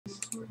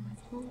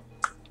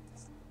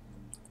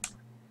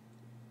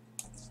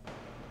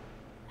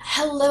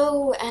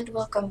Hello and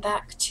welcome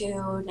back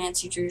to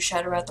Nancy Drew's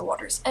Shadow at the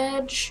Water's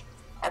Edge,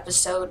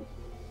 episode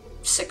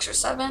 6 or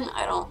 7,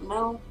 I don't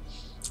know.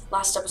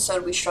 Last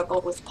episode we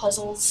struggled with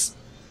puzzles,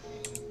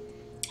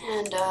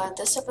 and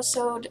this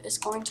episode is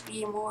going to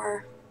be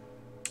more,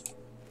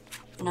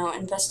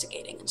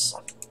 investigating and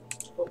stuff.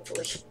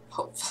 Hopefully.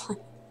 Hopefully.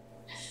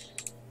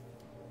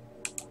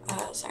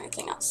 Is there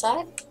anything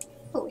outside?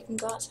 Oh, we can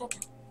go outside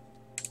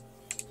now.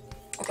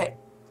 Okay,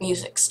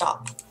 music,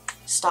 stop.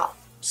 Stop.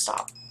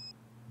 Stop.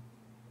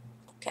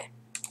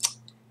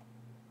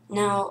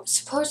 Now,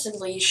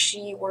 supposedly,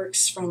 she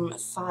works from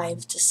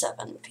 5 to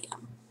 7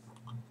 p.m.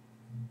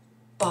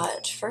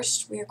 But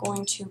first, we are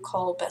going to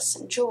call Bess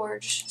and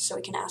George so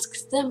we can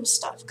ask them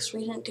stuff, because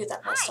we didn't do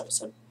that last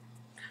episode.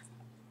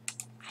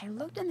 I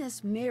looked in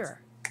this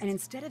mirror, and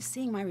instead of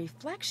seeing my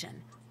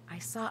reflection, I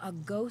saw a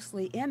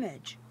ghostly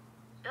image.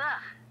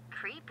 Ugh,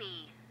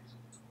 creepy.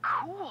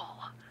 Cool.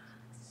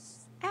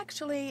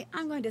 Actually,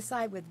 I'm going to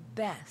side with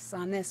Bess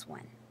on this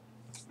one.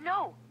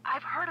 No,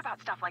 I've heard about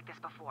stuff like this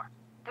before.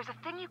 There's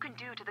a thing you can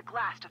do to the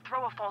glass to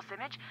throw a false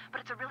image,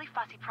 but it's a really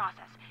fussy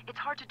process. It's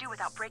hard to do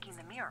without breaking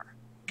the mirror.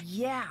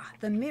 Yeah,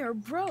 the mirror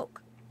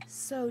broke.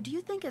 So do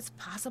you think it's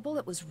possible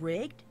it was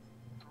rigged?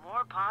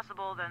 More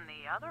possible than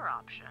the other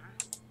option.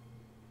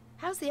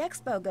 How's the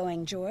expo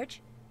going,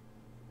 George?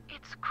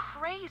 It's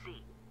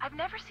crazy. I've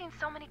never seen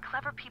so many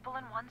clever people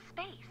in one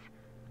space.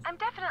 I'm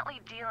definitely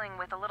dealing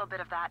with a little bit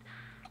of that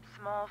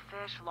small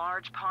fish,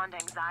 large pond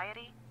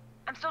anxiety.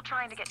 I'm still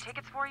trying to get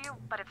tickets for you,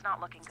 but it's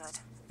not looking good.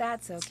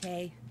 That's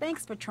okay.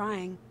 Thanks for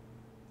trying.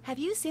 Have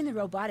you seen the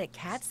robotic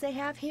cats they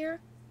have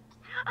here?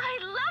 I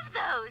love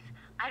those!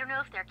 I don't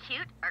know if they're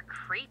cute or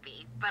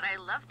creepy, but I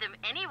love them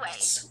anyway.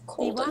 It's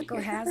cold in Iwako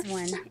here. has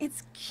one.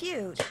 It's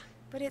cute,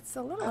 but it's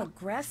a little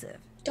aggressive.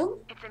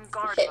 Don't It's in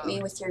guard hit mode.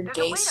 me with your There's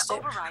gay a way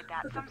stick. to override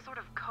that, some sort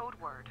of code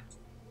word.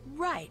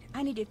 Right.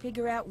 I need to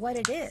figure out what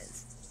it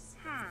is.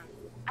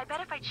 I bet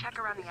if I check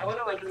around the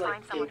expo, I can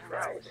find someone who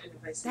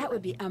knows. That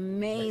would be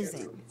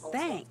amazing.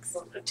 Thanks.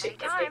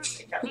 Anytime.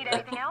 Need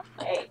anything else?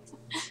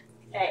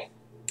 Hey,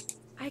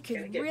 I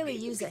could really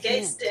use a gay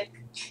hint. stick.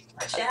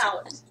 Watch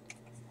out.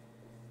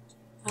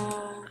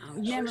 Oh,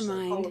 never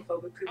mind.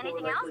 Homophobic people Anything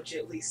were like else?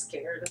 legitly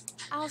scared.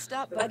 I'll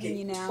stop Okay, bugging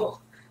you now.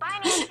 cool. Bye,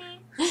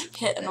 Nancy.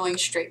 hit annoying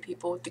straight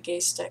people with the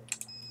gay stick.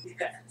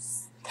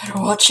 Yes. Better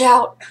watch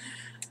out.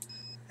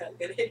 I'm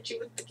gonna hit you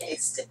with the gay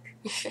stick.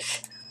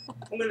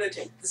 I'm gonna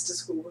take this to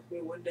school with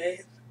me one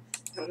day.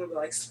 I'm gonna be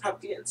like,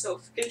 stop being so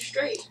freaking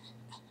straight.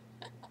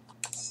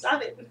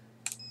 Stop it.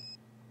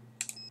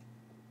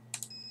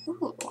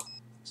 Ooh.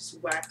 Just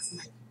wax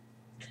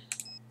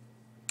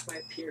my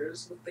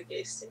peers with the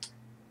gay stick.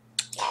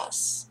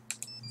 Yes.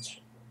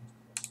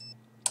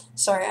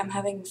 Sorry, I'm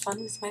having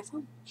fun with my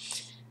phone.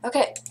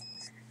 Okay.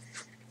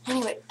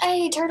 Anyway,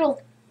 hey,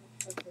 turtle.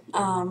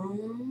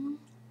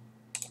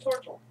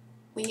 Turtle.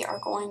 We are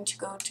going to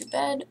go to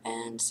bed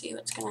and see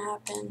what's gonna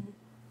happen.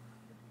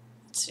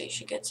 Let's see,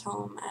 she gets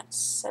home at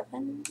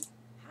 7.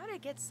 How did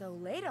it get so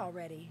late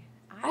already?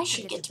 I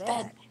should get to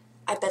bed.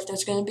 I bet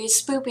there's gonna be a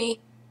spoopy.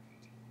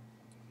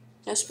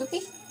 No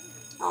spoopy?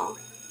 Oh.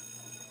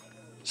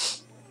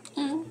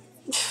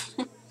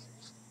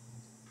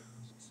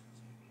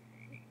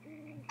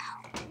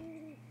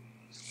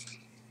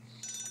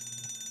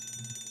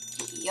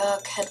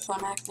 Yuck,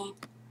 headphone acne.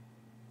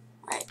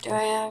 Alright, do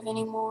I have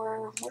any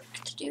more work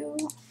to do?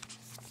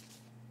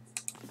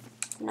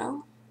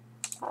 No?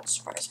 That's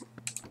surprising.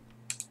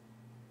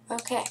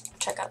 Okay,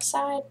 check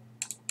outside.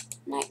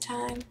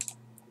 Nighttime.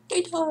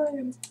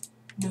 Daytime.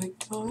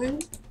 Nighttime.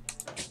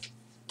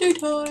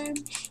 Daytime.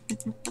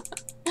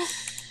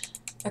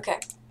 Okay.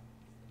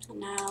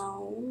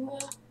 Now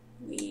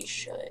we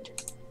should.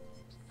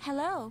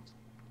 Hello.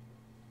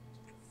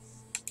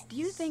 Do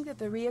you think that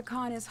the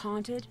Ryukon is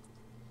haunted?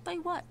 By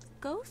what?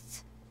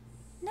 Ghosts?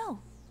 No.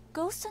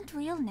 Ghosts aren't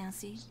real,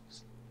 Nancy.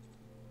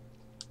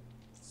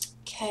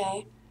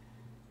 Okay.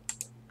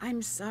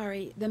 I'm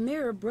sorry. The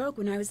mirror broke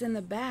when I was in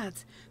the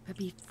baths, but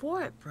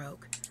before it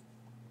broke,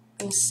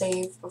 I'm gonna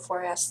save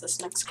before I ask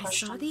this next I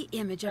question. saw the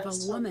image of I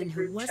was a on woman the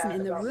who group wasn't chat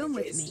in the about room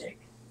gay with me. stick.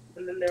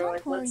 And then they were Don't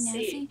like, worry, let's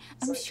Nancy. see.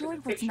 I'm So I sure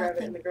took it a was picture of it,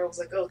 nothing. and the girl was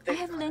like, oh, I thank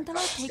have God. Linda will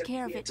It's take gonna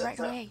care be of a it right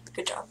tough- away.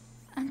 Good job.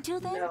 Until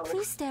then, No.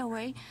 please stay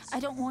away.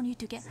 I don't want you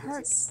to get It's a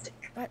hurt.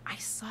 stick. But I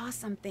saw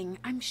something.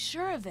 I'm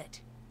sure of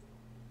it.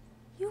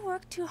 You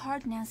work too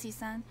hard,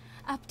 Nancy-san.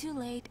 Up too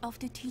late, off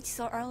to teach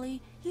so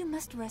early. You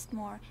must rest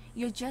more.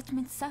 Your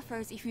judgment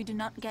suffers if you do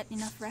not get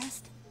enough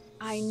rest.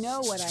 I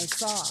know what I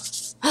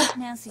saw.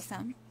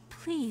 Nancy-san,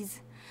 please.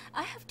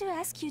 I have to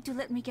ask you to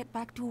let me get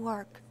back to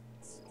work.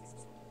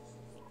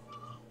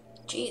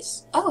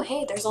 Jeez. Oh,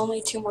 hey, there's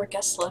only 2 more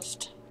guests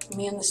left.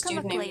 Me and this Come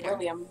dude up named later.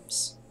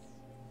 Williams.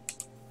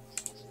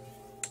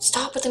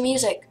 Stop with the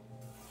music.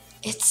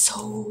 It's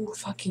so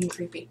fucking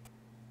creepy.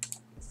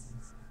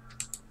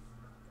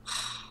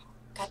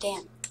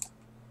 Goddamn.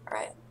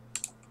 Alright.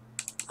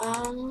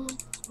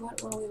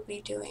 What will we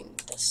be doing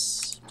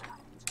this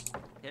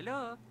time?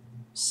 Hello.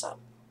 So,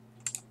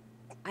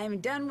 I'm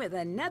done with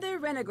another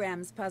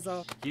Renograms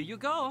puzzle. Here you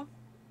go.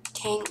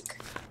 tank.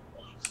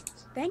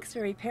 Thanks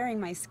for repairing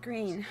my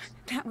screen.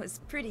 That was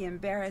pretty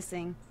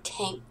embarrassing.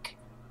 Tank.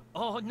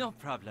 Oh, no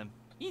problem.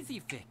 Easy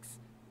fix.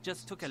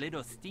 Just took a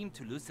little steam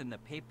to loosen the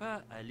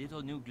paper, a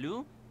little new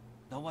glue.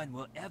 No one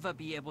will ever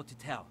be able to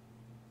tell.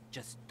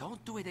 Just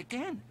don't do it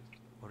again.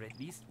 Or at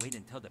least wait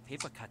until the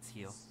paper cuts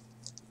heal.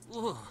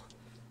 Ugh.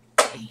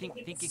 I think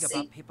thinking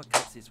about paper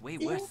cuts is way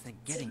worse than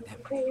getting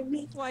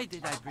them. Why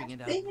did I bring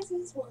it up?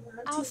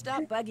 I'll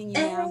stop bugging you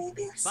now.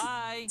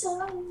 Bye!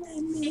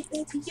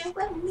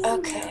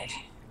 Okay,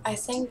 I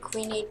think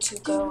we need to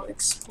go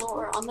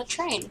explore on the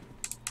train,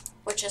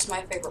 which is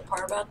my favorite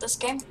part about this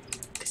game,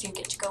 because you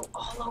get to go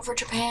all over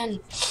Japan.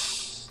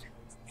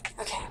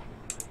 Okay.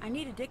 I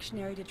need a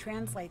dictionary to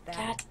translate that.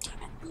 God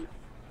damn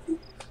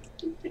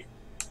it.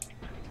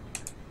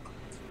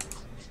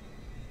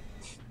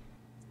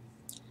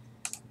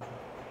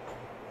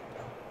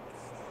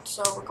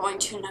 So we're going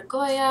to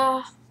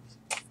Nagoya.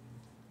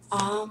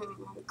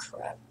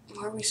 Crap.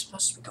 Where are we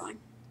supposed to be going?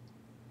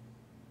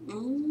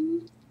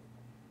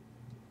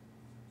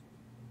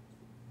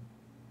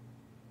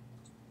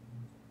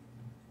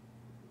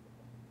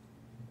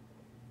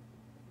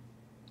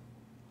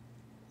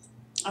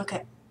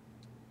 Okay.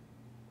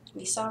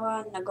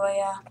 Misawa,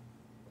 Nagoya,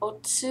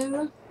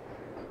 Otsu,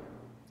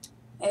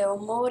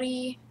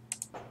 Aomori,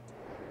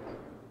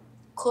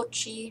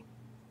 Kochi,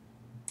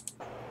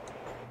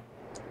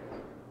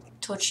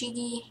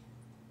 Tochigi,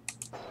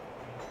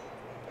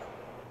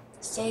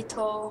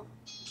 Seito,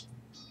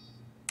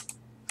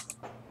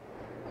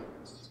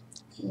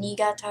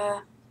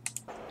 Niigata,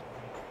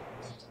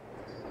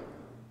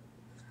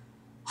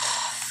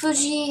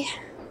 Fuji,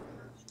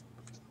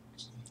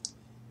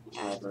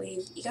 I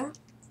believe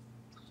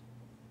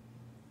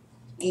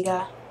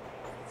Iga,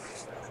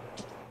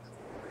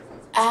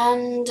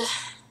 and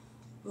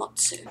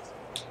Motsu.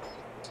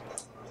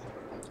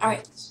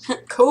 Alright,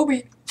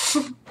 Kobe.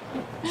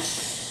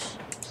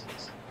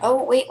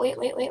 Oh, wait.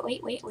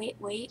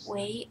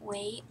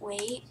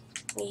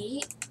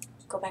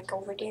 Go back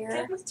over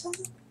there.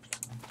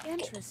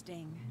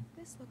 Interesting.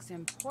 This looks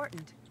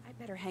important. I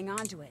better hang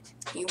on to it.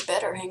 You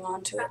better hang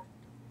on to it.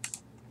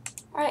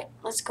 Alright,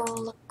 let's go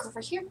look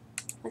over here.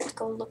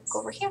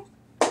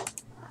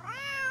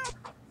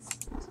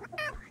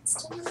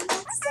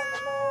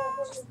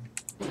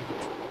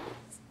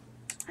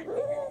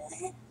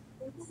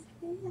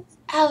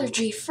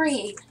 Allergy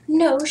free,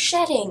 no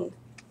shedding.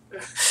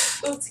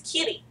 Oh, it's a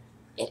kitty.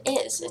 It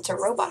is. It's a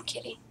robot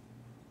kitty.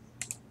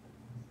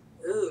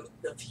 Ooh,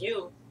 the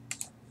view.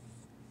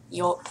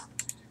 Yup.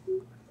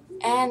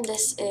 And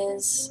this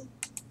is...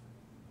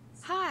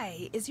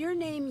 Hi, is your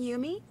name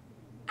Yumi?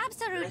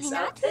 Absolutely Nice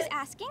not. outfit. Who's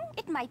asking?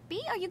 It might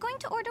be. Are you going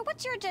to order?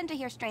 What's your agenda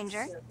here,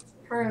 stranger?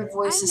 Her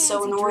voice I'm is so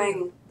Nancy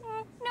annoying.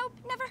 Nope,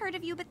 never heard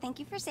of you, but thank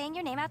you for saying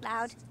your name out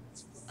loud.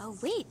 Oh,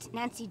 wait,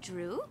 Nancy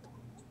Drew?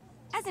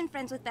 As in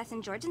friends with Bess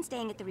and George and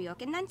staying at the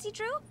Ryokan Nancy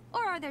Drew?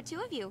 Or are there two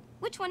of you?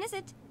 Which one is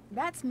it?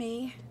 That's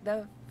me,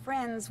 the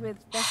friends with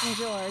Bess and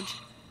George.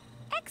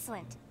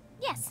 Excellent.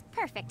 Yes,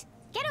 perfect.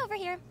 Get over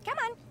here. Come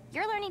on.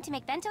 You're learning to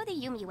make bento the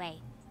Yumi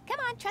way. Come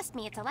on, trust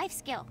me, it's a life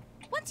skill.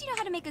 Once you know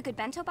how to make a good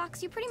bento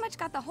box, you pretty much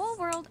got the whole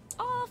world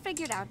all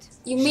figured out.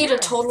 You meet Sure, a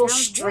total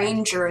sounds good.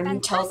 stranger and you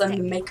tell them to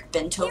Fantastic. make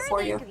bento Here are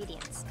for the you.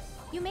 ingredients.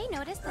 You may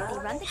notice that they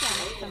run the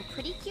gamut from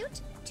pretty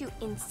cute to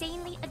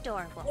insanely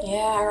adorable. Yeah,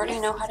 I already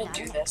This know how is to not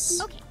do enough.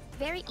 this. Okay,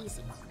 very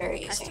easy. Very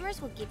easy.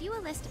 Customers will give you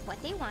a list of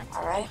what they want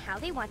All right. and how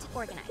they want it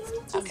organized.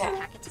 Okay. And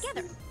you pack it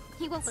together.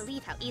 You won't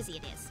believe how easy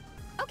it is.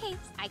 Okay,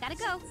 I gotta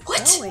go.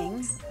 What?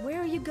 Going?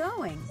 Where are you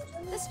going?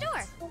 The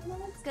store.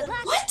 Good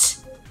luck. What?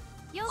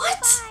 You'll What?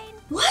 be fine.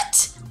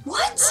 What?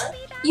 I'll be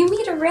back. You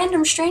meet a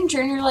random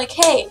stranger and you're like,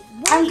 hey,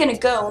 I'm gonna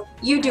go.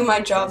 You do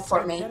my job Guess for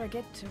I me. Better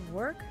get to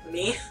work.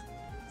 Me?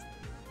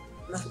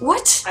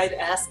 What? I'd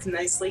ask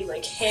nicely,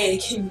 like, hey,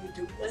 can you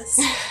do this?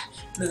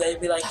 And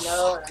they'd be like,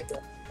 no, and I'd go,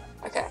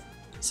 Okay,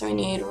 so we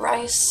need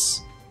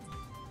rice.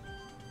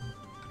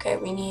 Okay,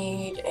 we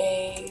need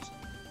a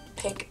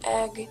pig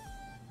egg.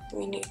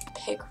 We need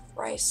pig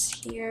rice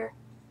here.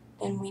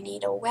 Then we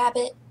need a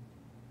rabbit.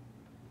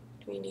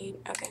 We need,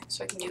 okay,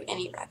 so I can do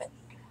any rabbit.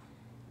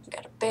 We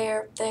got a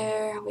bear up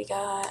there. We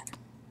got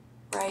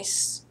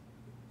rice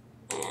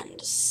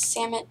and a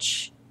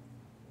sandwich.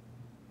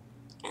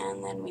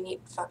 And then we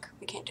need, fuck,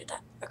 we can't do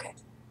that. Okay.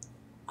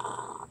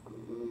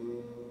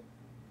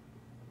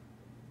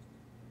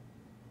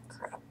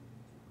 Crap.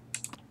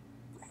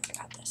 I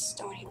got this.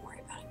 Don't even worry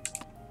about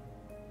it.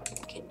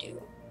 We can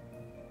do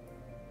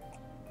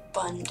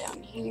bun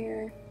down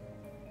here.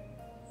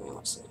 And then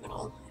what's in the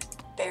middle?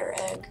 Bear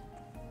egg.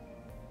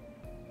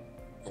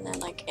 And then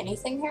like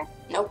anything here?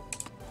 Nope.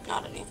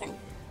 Not anything.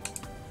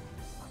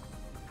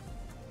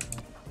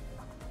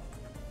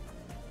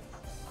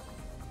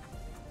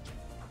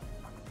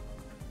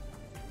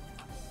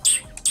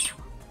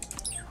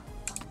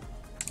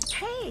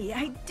 Hey,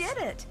 I did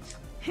it!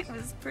 It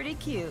was pretty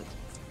cute.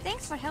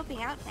 Thanks for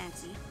helping out,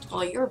 Nancy.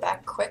 Well, you're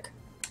back quick.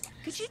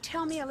 Could you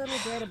tell me a little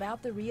bit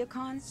about the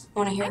Ryukon?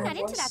 Wanna hear I'm her not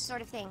into voice? that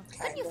sort of thing.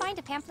 Couldn't you find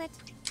a pamphlet?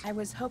 I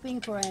was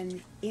hoping for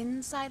an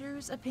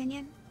insider's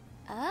opinion.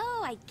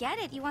 Oh, I get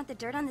it. You want the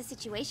dirt on the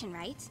situation,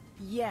 right?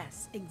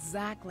 Yes,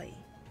 exactly.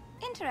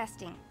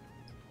 Interesting.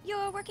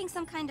 You're working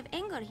some kind of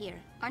angle here,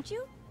 aren't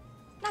you?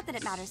 Not that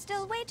it matters.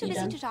 Still, way too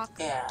busy to talk.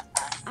 Yeah.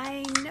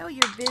 I know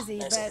you're busy,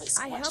 There's but always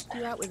so I much helped you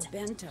there. out with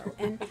Bento,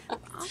 and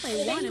all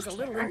I want is a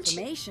little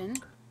information.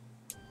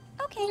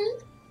 Okay.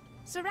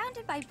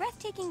 Surrounded by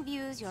breathtaking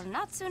views you'll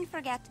not soon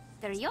forget,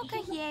 the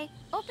Ryokan Hie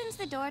opens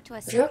the door to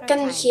a simpler Ryokan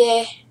time.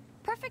 Hie.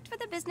 Perfect for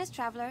the business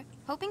traveler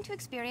hoping to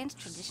experience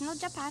traditional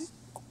Japan,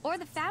 or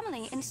the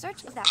family in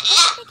search of that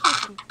perfect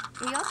vacation.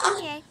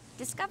 Ryokan Hie,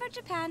 discover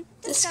Japan,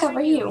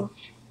 Discover you.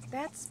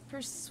 That's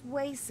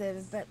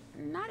persuasive, but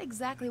not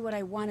exactly what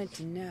I wanted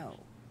to know.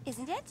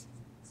 Isn't it?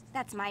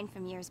 That's mine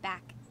from years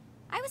back.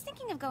 I was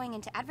thinking of going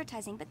into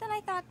advertising, but then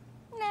I thought,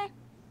 nah.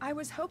 I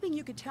was hoping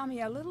you could tell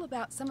me a little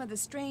about some of the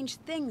strange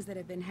things that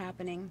have been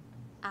happening.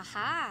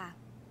 Aha!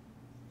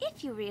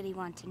 If you really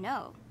want to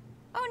know.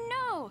 Oh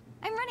no!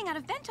 I'm running out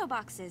of bento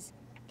boxes.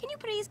 Can you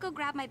please go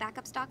grab my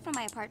backup stock from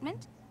my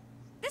apartment?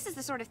 This is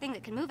the sort of thing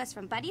that can move us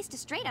from buddies to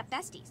straight up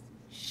besties.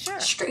 Sure.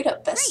 Straight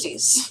up Great.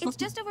 besties. It's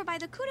just over by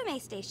the Kurume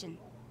station.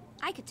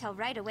 I could tell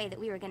right away that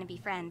we were going to be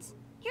friends.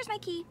 Here's my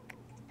key.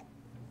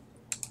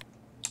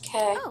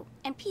 Okay. Oh,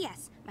 and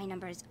P.S. My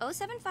number is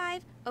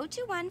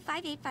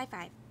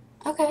 075-021-5855.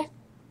 Okay.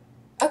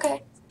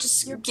 Okay.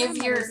 Just Your give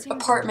grandmother your seems a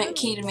apartment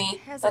little key to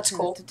me. That's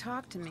hesitant cool. to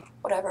talk to me.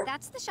 Whatever.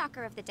 That's the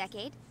shocker of the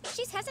decade.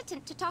 She's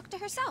hesitant to talk to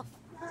herself.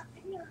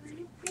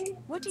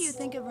 What do you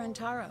think of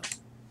Rentaro?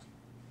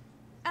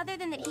 Other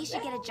than that he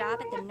should get a job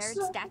at the Nerd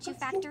Statue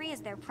Factory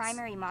as their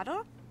primary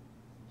model,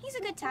 he's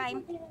a good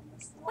time.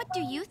 What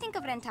do you think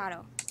of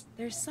Rentaro?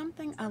 There's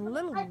something a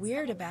little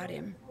weird about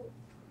him.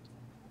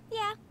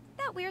 Yeah,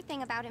 that weird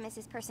thing about him is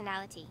his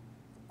personality.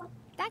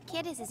 That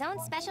kid is his own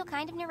special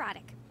kind of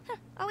neurotic. Huh,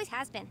 always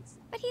has been.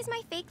 But he's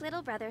my fake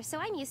little brother, so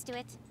I'm used to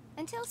it.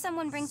 Until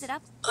someone brings it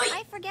up,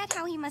 I forget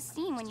how he must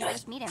seem when you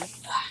first meet him.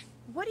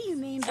 What do you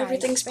mean by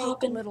Everything's fake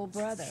popping. little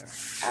brother?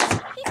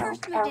 He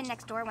first moved in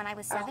next door when I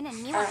was 7 and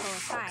Miwako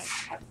was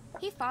 5.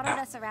 He followed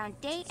us around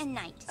day and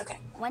night. Okay.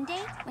 One day,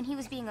 when he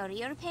was being a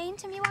real pain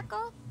to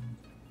Miwako,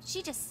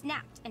 she just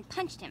snapped and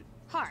punched him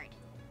hard.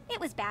 It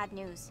was bad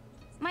news.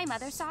 My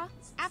mother saw.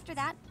 After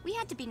that, we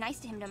had to be nice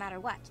to him no matter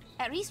what,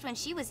 at least when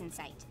she was in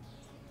sight.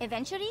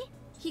 Eventually,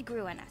 he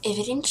grew on us.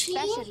 Eventually?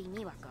 Especially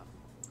Miwako.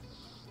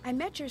 I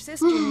met your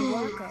sister,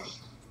 Miwako.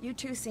 You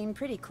two seem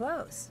pretty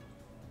close.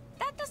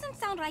 That doesn't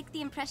sound like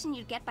the impression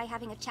you'd get by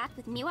having a chat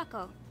with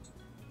Miwako.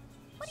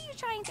 What are you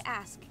trying to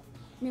ask?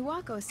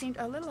 Miwako seemed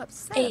a little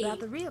upset Hey, about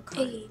the ryokan.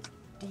 hey.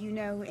 Do you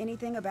know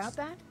anything about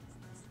that?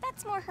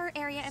 That's more her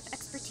area of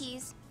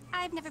expertise.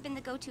 I've never been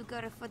the go-to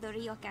girl for the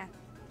ryokan.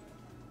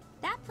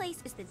 That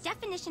place is the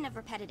definition of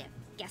repetitive.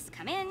 Guests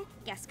come in,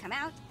 guests come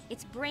out.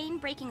 It's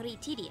brain-breakingly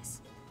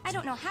tedious. I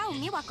don't know how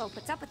Miwako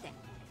puts up with it.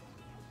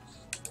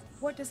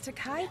 What does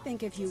Takai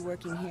think of you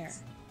working here?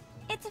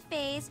 It's a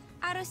phase.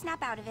 I'll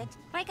snap out of it.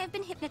 Like I've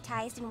been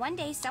hypnotized, and one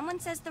day someone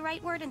says the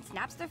right word and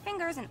snaps their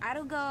fingers, and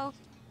I'll go,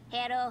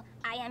 "Hello,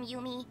 I am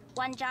Yumi.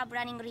 One job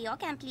running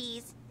ryokan,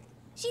 please."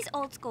 She's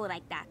old school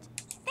like that.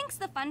 Thinks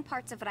the fun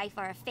parts of life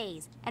are a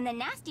phase, and the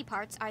nasty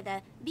parts are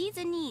the bees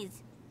and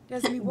knees.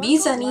 Does Miwako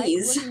Bees and like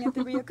knees. working at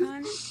the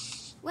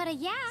ryokan? Well,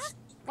 yeah.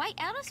 Why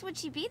else would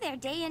she be there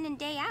day in and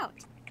day out?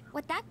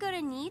 What that girl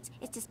needs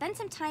is to spend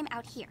some time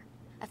out here.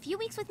 A few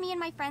weeks with me and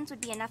my friends would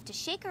be enough to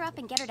shake her up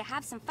and get her to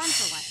have some fun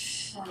for once.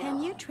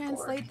 Can you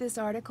translate this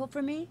article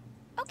for me?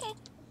 Okay.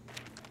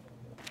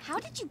 How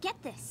did you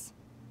get this?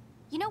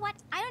 You know what?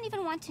 I don't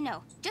even want to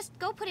know. Just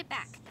go put it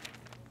back.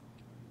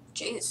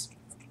 Jeez.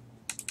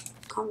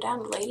 Calm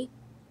down, lady.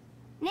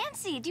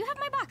 Nancy, do you have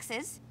my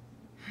boxes?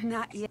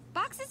 Not yet.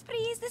 Boxes,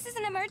 please. This is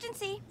an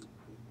emergency.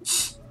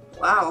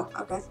 Wow,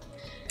 okay.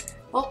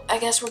 Well, I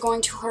guess we're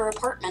going to her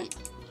apartment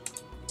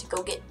to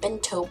go get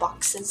bento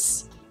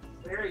boxes.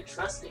 Very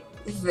trusting.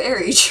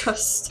 Very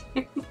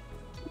trusting.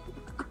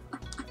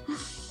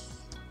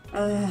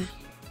 Alright,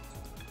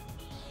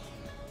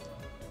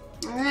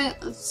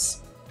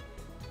 let's...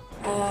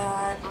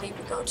 I believe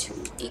we go to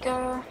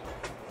Iga.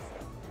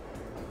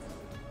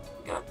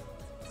 We got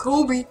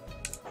Kobe.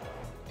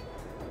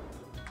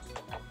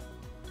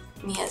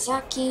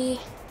 Miyazaki.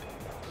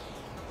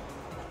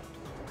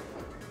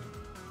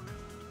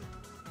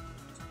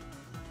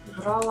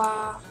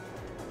 Urawa.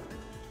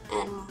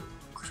 And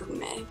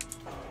Kurume.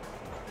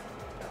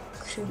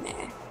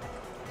 Kurume.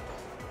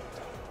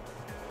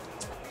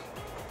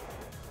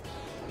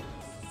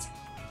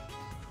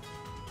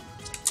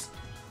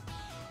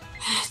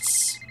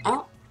 It's...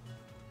 Oh.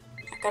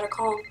 I got a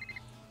call.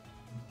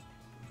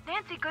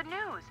 Nancy, good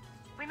news.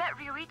 We met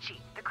Ryuichi,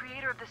 the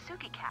creator of the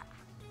Suki cats.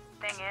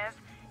 Thing is,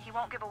 he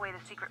won't give away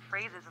the secret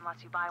phrases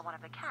unless you buy one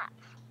of the cats.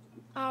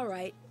 All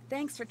right.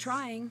 Thanks for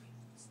trying.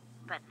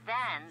 But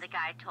then the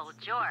guy told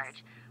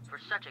George, for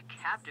such a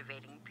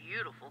captivating,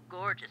 beautiful,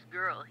 gorgeous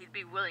girl, he'd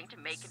be willing to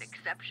make an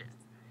exception.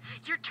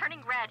 You're turning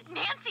red.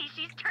 Nancy,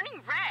 she's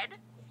turning red.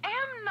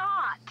 Am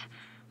not.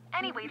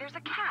 Anyway, there's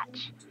a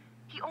catch.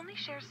 He only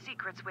shares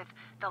secrets with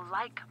the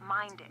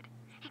like-minded.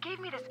 He gave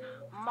me this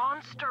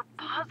monster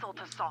puzzle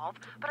to solve,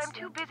 but I'm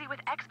too busy with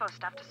Expo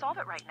stuff to solve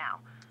it right now.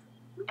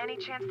 Any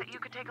chance that you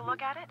could take a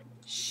look at it?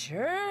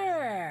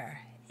 Sure.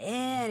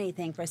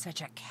 Anything for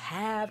such a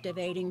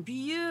captivating,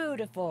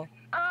 beautiful...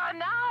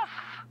 Enough!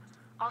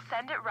 I'll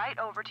send it right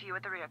over to you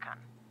at the Ryukun.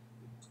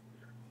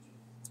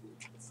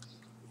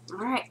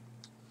 Alright.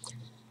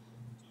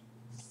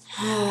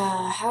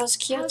 How's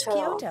Kyoto? How's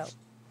Kyoto?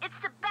 It's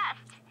the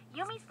best.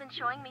 Yumi's been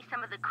showing me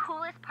some of the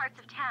coolest parts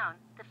of town.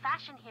 The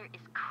fashion here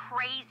is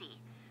crazy.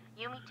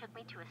 Yumi took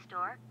me to a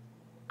store.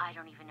 I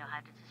don't even know how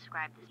to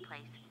describe this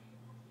place.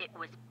 It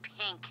was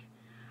pink.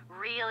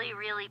 Really,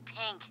 really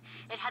pink.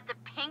 It had the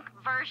pink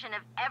version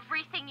of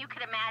everything you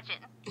could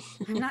imagine.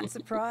 I'm not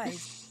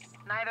surprised.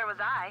 Neither was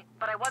I,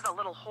 but I was a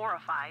little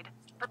horrified.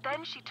 But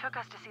then she took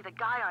us to see the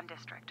Guion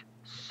district.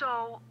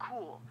 So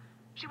cool.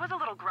 She was a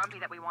little grumpy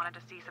that we wanted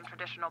to see some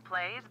traditional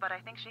plays, but I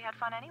think she had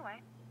fun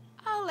anyway.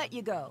 I'll let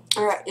you go.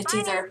 Alright, it's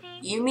Bye, either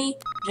Nancy.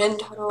 Yumi,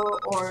 Rentaro,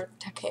 or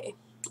Takei.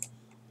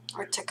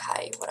 Or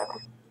Takai,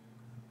 whatever.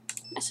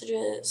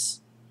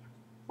 Messages.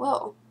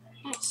 Whoa,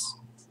 nice.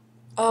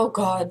 Oh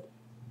god.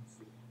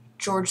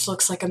 George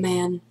looks like a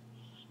man.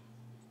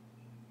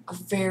 A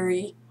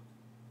very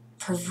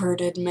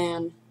perverted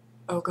man.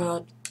 Oh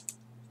god.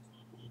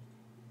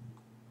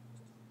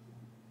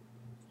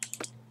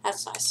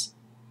 That's nice.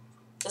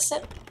 Is this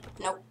it?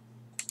 Nope.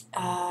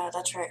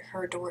 That's right,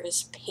 her door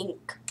is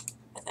pink,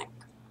 I think.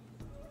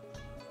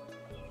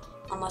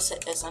 Unless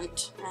it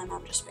isn't, and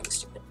I'm just being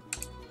stupid.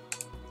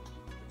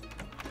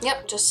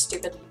 Yep, just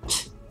stupid.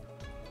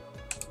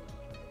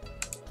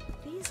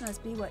 These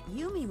must be what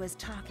Yumi was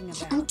talking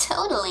about.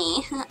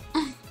 Totally.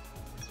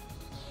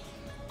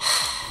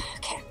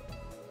 Okay.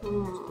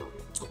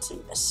 Let's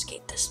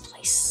investigate this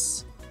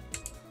place.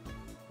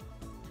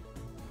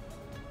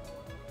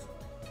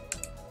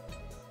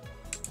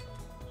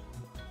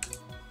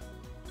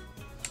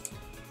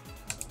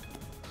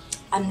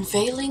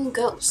 Unveiling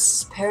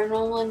ghosts,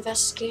 paranormal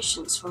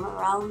investigations from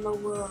around the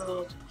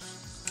world.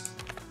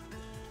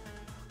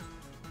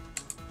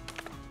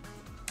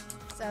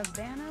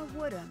 Savannah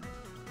Woodham.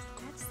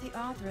 That's the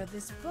author of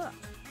this book.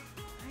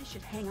 I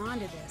should hang on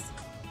to this.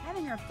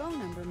 Having her phone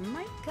number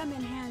might come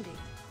in handy.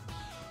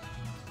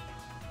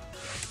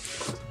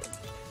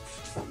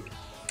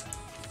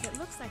 It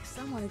looks like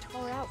someone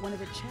tore out one of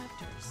the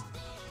chapters.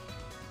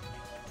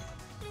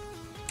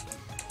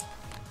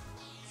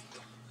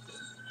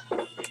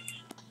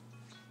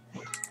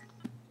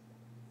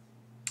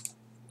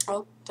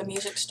 Oh, the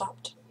music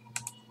stopped.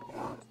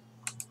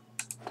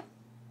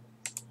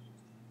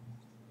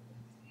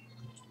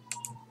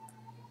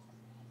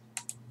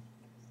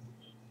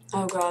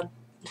 Oh god.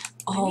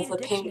 I All need the a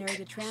dictionary pink.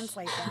 to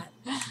translate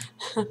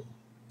that.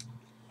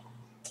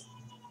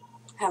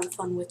 Having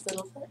fun with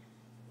Littlefoot.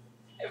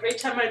 Every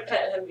time I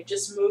pet him, he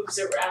just moves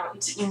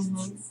around.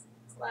 Mhm.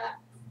 Flat.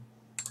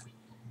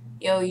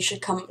 Yo, you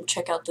should come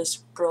check out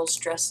this girl's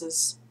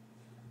dresses.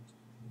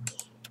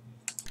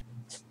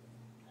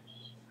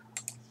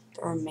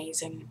 They're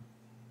amazing.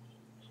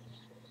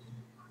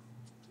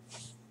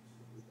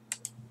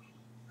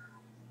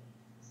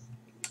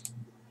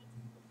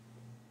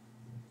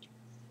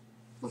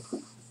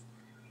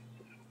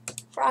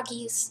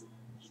 Froggies.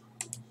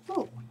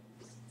 Ooh.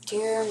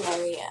 Dear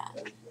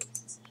Marianne.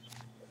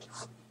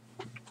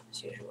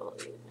 As usual.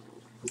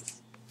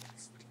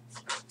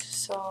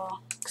 So,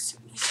 excuse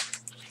me.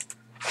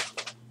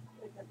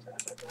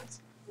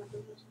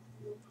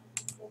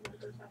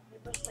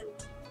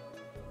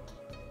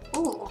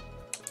 Ooh.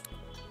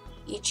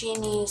 1, 2,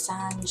 3, 4, 5. 8,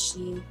 7,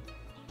 6.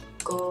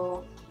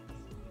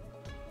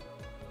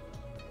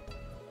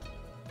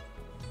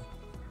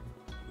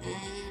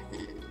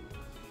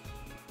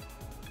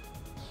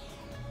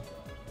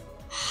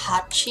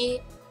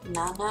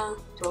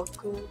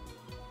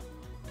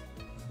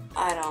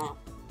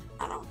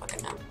 I don't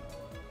fucking know.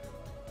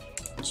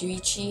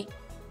 11.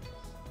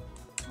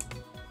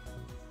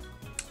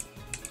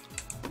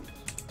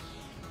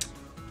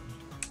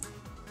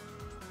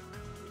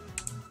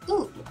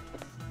 Ooh.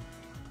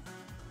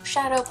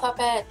 Shadow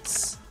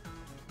puppets.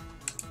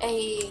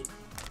 Hey.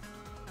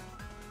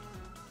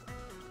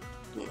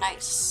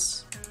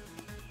 Nice.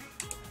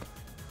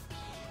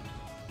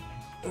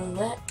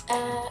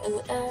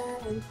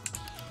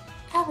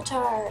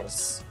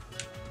 Avatars.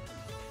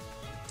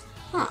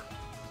 Huh.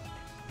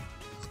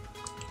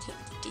 Take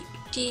the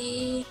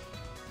DVD.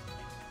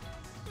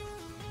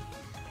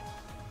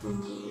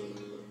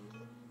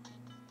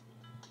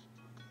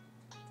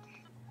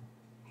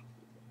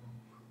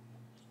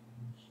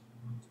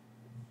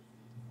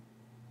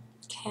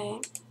 Okay.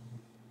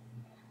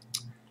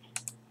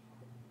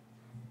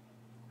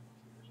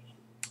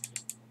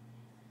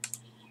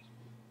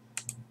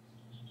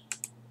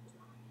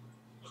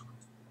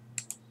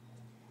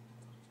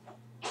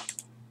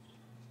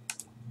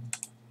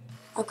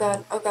 Oh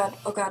god, oh god,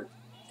 oh god.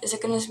 Is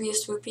it gonna be a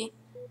spoopy?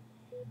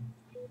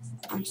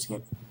 I'm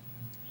scared.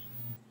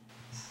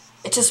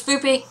 It's a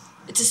spoopy!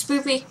 It's a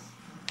spoopy!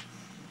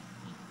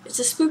 It's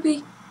a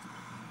spoopy!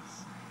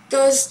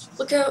 Guys,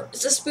 look out!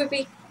 It's a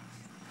spoopy!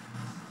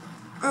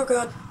 Oh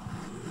god.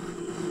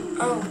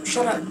 Oh,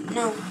 shut up.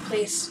 No,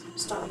 please.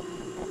 Stop.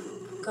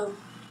 Go.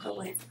 Go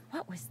away.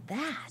 What was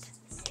that?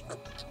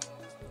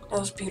 That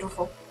was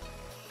beautiful.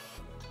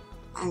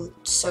 I'm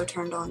so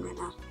turned on right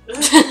now.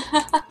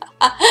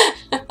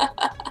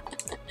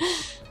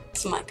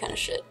 It's my kind of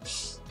shit.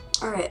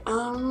 Alright,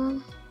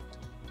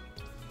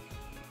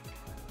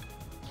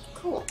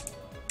 cool.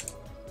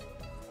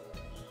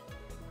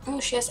 Oh,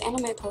 she has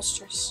anime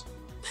posters.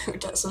 Who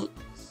doesn't?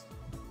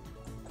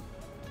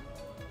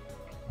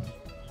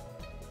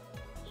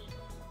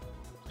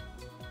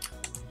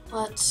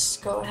 Let's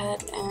go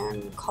ahead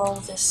and call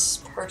this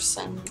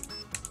person.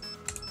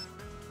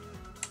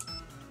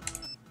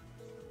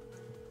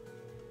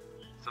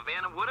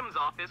 Savannah Woodham's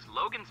office,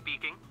 Logan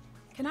speaking.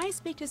 Can I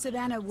speak to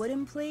Savannah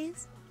Woodham,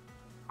 please?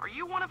 Are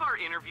you one of our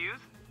interviews?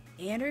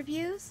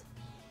 Interviews?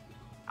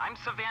 I'm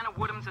Savannah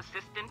Woodham's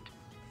assistant.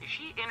 Is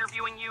she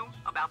interviewing you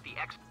about the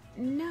ex...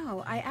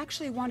 No, I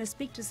actually want to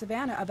speak to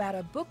Savannah about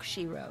a book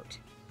she wrote.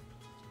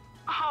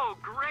 Oh,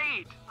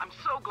 great! I'm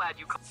so glad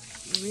you called.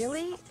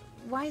 Really?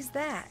 Why's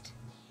that?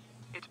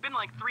 It's been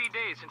like 3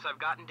 days since I've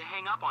gotten to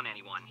hang up on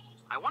anyone.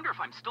 I wonder if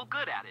I'm still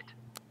good at it.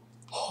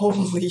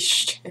 Holy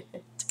shit.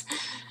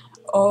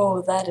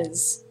 Oh, that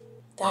is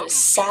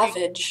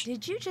savage.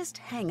 Did you just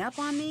hang up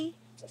on me?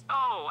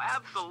 Oh,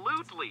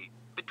 absolutely.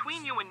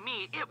 Between you and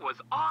me, it was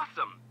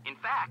awesome. In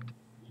fact...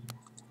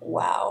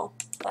 Wow.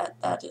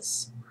 That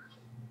is...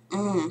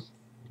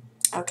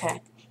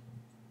 Okay.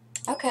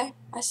 Okay.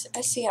 I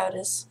see how it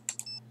is.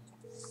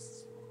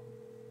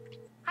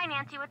 Hi,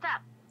 Nancy, what's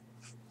up?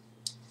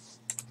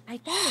 I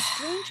found a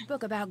strange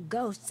book about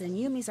ghosts in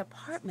Yumi's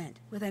apartment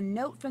with a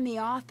note from the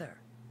author.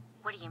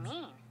 What do you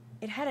mean?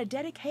 It had a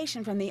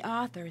dedication from the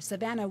author,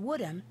 Savannah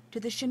Woodham, to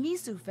the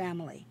Shimizu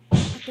family.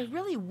 But the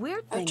really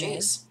weird thing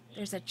is,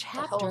 there's a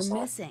chapter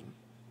missing.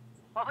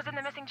 What was in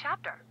the missing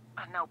chapter?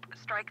 Nope,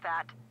 strike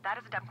that. That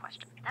is a dumb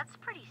question. That's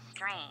pretty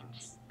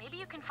strange. Maybe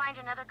you can find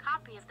another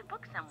copy of the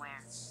book somewhere.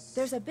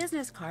 There's a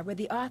business card with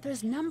the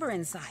author's number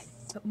inside.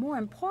 But more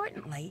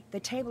importantly, the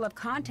table of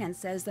contents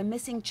says the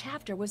missing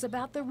chapter was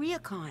about the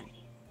Ryukon.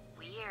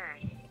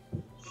 Weird.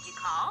 Did you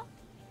call?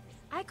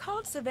 I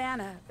called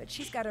Savannah, but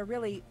she's got a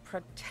really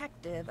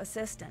protective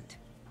assistant.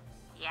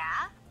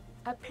 Yeah?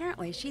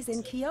 Apparently, she's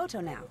in Kyoto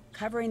now,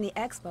 covering the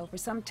expo for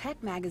some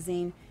tech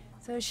magazine,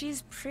 so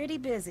she's pretty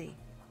busy.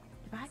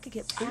 If I could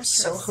get past her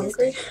so assistant,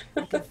 hungry.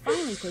 I could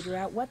finally figure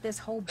out what this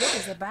whole book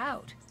is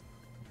about.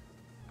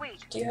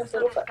 Wait, Do you have so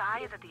little this guy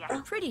is at the I'm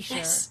end? pretty sure.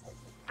 Yes.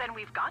 Then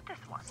we've got this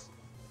one.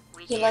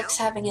 We He do? likes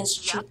having his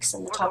Yep, cheeks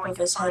and the we're top going of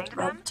to his head find them,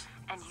 rubbed.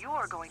 and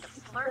you're going to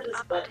flirt his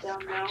up a butt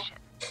down now. distraction.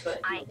 But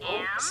I he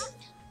won't. am?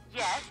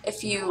 Yes,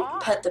 If you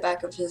pet the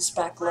back of his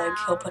back leg,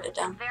 he'll put it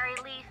down. At the very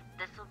least,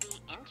 this will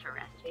be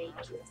interesting.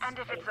 and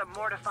if it's a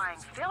mortifying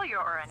failure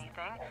or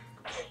anything,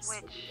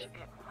 which it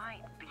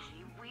might be,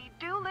 we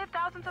do live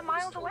thousands of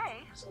miles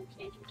away.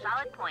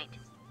 Solid point.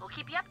 We'll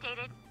keep you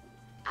updated.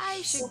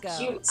 I So should go.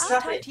 cute. I'll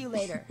Stop talk it. to you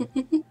later.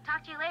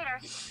 Talk to you later.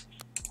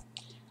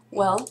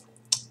 Well,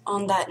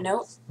 on that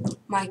note,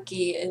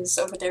 Mikey is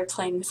over there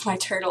playing with my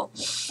turtle.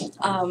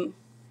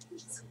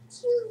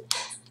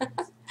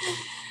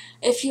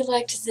 If you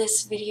liked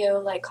this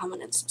video, like,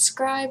 comment, and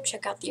subscribe.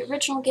 Check out the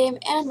original game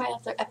and my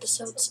other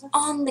episodes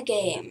on the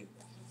game.